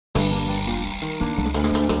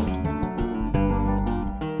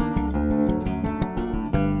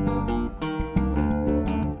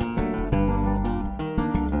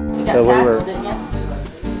So we were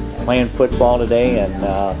playing football today and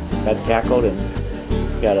got tackled and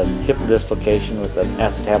got a hip dislocation with an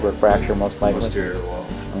acetabular fracture, most likely.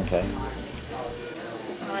 Okay.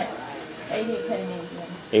 All right. 80 of ketamine's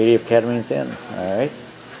in. 80 of ketamine's in. All right.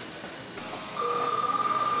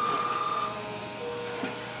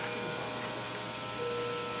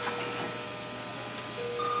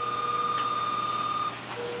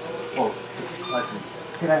 Oh, listen.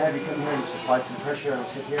 Can I have you come here and just apply some pressure on the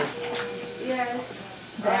hip here? Yes.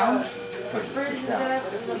 Down. Push it down.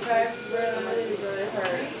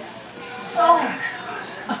 Oh.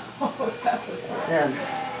 It's in.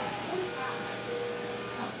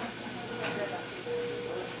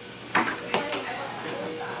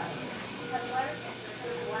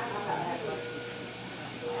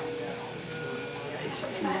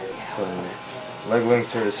 So leg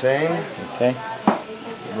lengths are the same. Okay.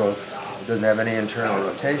 Both doesn't have any internal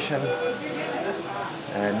rotation.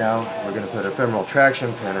 And now we're going to put a femoral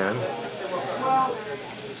traction pin in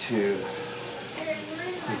to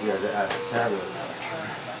because he has an acetabular fracture.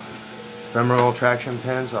 Femoral traction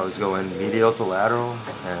pins always go in medial to lateral,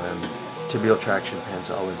 and tibial traction pins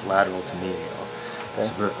always lateral to medial. Okay.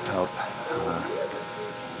 To help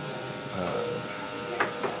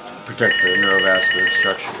protect the neurovascular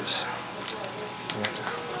structures.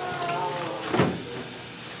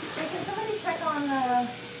 Hey, can somebody check on the...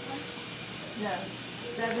 No.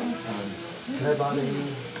 7? Can I bother you?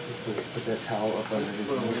 Just put that towel up under his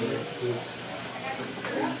knee, please.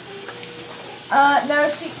 No,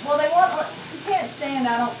 well, they want, she can't stand, I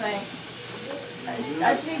don't think. I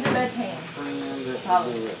just need the bedpan.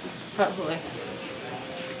 Probably.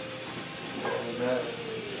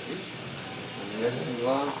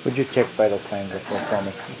 Would you check vital signs before for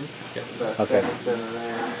me? Okay.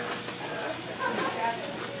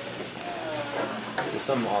 There's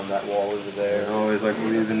some on that wall over there. I always like to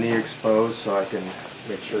leave the knee exposed so I can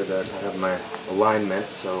make sure that I have my alignment.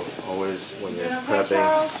 So always when you're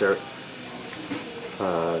prepping, start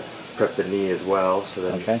prep the knee as well, so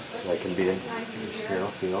that that can be in your sterile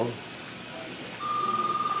field.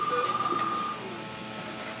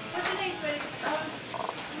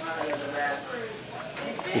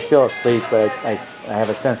 He's still asleep, but I have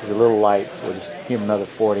a sense he's a little light, so we'll just give him another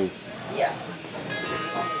 40. Yeah.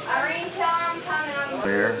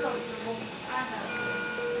 There.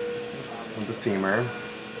 Of the femur.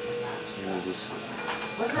 So there's this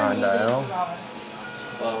condyle.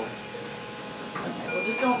 Well, Okay, well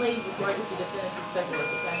just don't leave before I get you to finish this paperwork,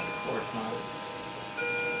 okay? of course not.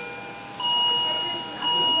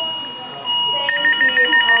 Thank you.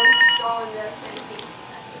 I was installing this. Thank you.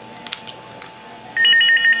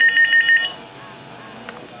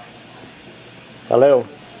 Hello?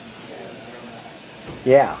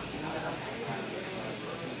 Yeah.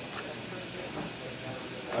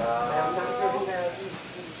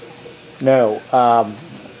 No.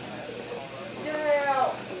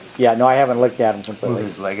 Yeah, no, I haven't looked at him completely. Move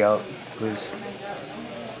his leg out, please.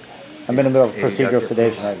 I'm in the middle of procedural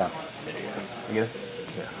sedation right now. You get it?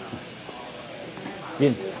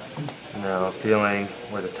 You, Now feeling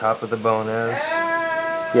where the top of the bone is,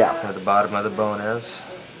 yeah. where the bottom of the bone is.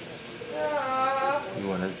 You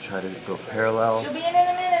want to try to go parallel She'll be in a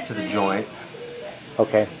minute, to the sweetie. joint.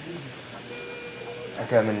 Okay.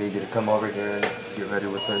 Okay, I'm going to need you to come over here and get ready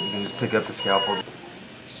with it. You can just pick up the scalpel.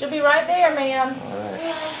 She'll be right there, ma'am.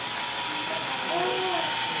 Alright.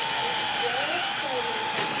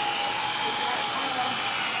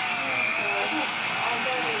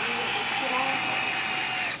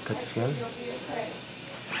 Cut the skin.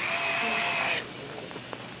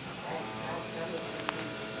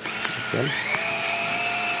 Skin.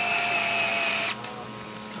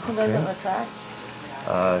 This one doesn't retract.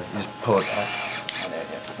 You just pull it back. Oh, there it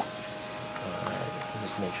is. Alright,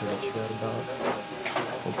 just make sure that you got about.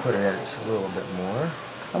 We'll put it in just a little bit more.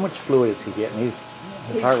 How much fluid is he getting? His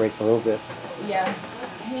heart rate's a little bit. Yeah.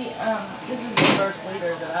 This is the first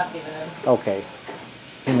liter that I've given him. Okay.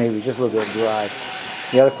 He may be just a little bit dry.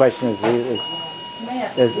 The other question is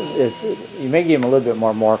you may give him a little bit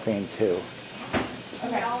more morphine too.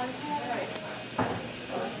 Okay. How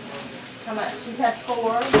much? He's had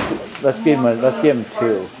 4. Let's give him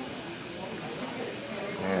 2.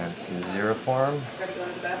 And it's in zero form.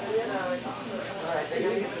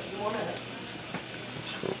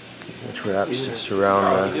 Which wraps just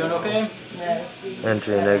around You doing okay? the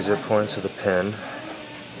entry and exit points of the pin.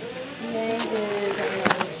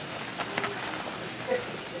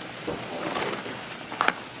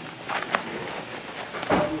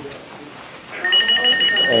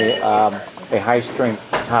 A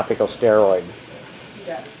high-strength topical steroid.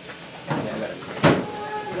 You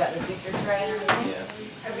got the picture tray and everything? Yeah.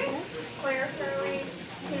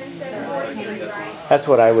 That's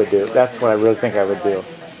what I would do. That's what I really think I would do.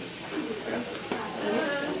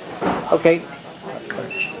 Okay.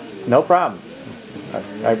 No problem. All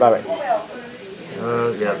right, bye-bye. Yeah,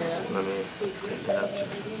 let me take that.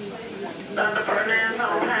 Dr. Fernandez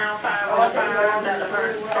on pound 515. Dr.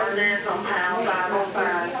 Fernandez on pound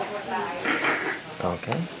 505.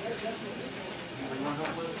 Okay.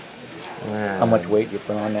 How much weight you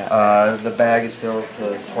put on that? The bag is filled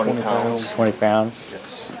to 20 pounds. 20 pounds?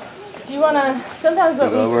 Yes. Do you want to, sometimes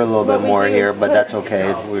what We're a little what bit we more do here, is but put- that's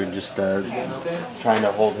okay. We're just trying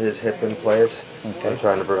to hold his hip in place. Okay. I'm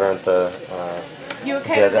trying to prevent the. You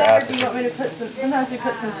okay Yeah, with the that, or acid- do you want me to put some, sometimes we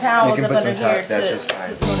put some towels can up put under some here that's to just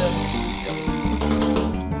fine. sort of